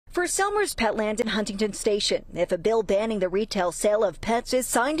For Selmer's Petland in Huntington Station, if a bill banning the retail sale of pets is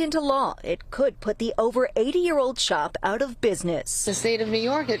signed into law, it could put the over 80-year-old shop out of business. The state of New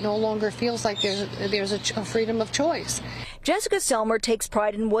York, it no longer feels like there's a freedom of choice. Jessica Selmer takes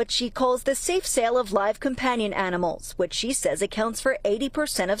pride in what she calls the safe sale of live companion animals, which she says accounts for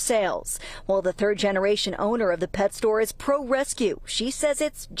 80% of sales. While the third-generation owner of the pet store is pro-rescue, she says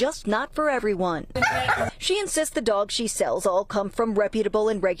it's just not for everyone. She insists the dogs she sells all come from reputable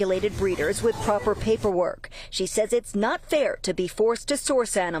and regulated breeders with proper paperwork. She says it's not fair to be forced to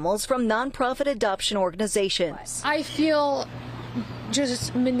source animals from nonprofit adoption organizations. I feel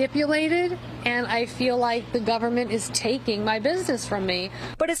just manipulated, and I feel like the government is taking my business from me.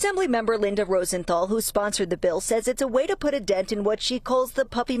 But Assemblymember Linda Rosenthal, who sponsored the bill, says it's a way to put a dent in what she calls the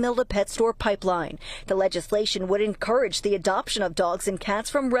puppy mill to pet store pipeline. The legislation would encourage the adoption of dogs and cats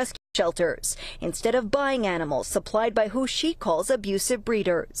from rescue shelters instead of buying animals supplied by who she calls abusive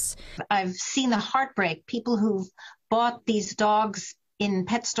breeders. I've seen the heartbreak, people who've bought these dogs in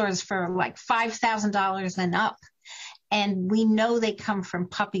pet stores for like $5,000 and up. And we know they come from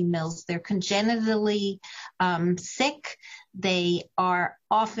puppy mills. They're congenitally sick. They are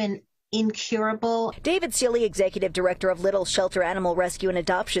often incurable. David Seeley, executive director of Little Shelter Animal Rescue and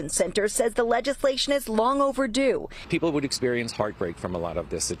Adoption Center, says the legislation is long overdue. People would experience heartbreak from a lot of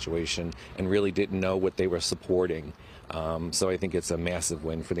this situation and really didn't know what they were supporting. So I think it's a massive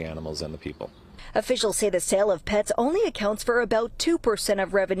win for the animals and the people. Officials say the sale of pets only accounts for about 2%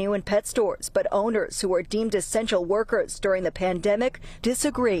 of revenue in pet stores, but owners who are deemed essential workers during the pandemic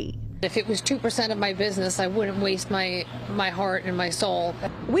disagree. If it was 2% of my business, I wouldn't waste my heart and my soul.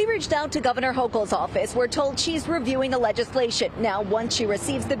 We reached out to Governor Hochul's office. We're told she's reviewing the legislation. Now, once she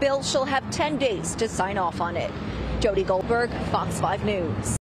receives the bill, she'll have 10 days to sign off on it. Jody Goldberg, Fox 5 News.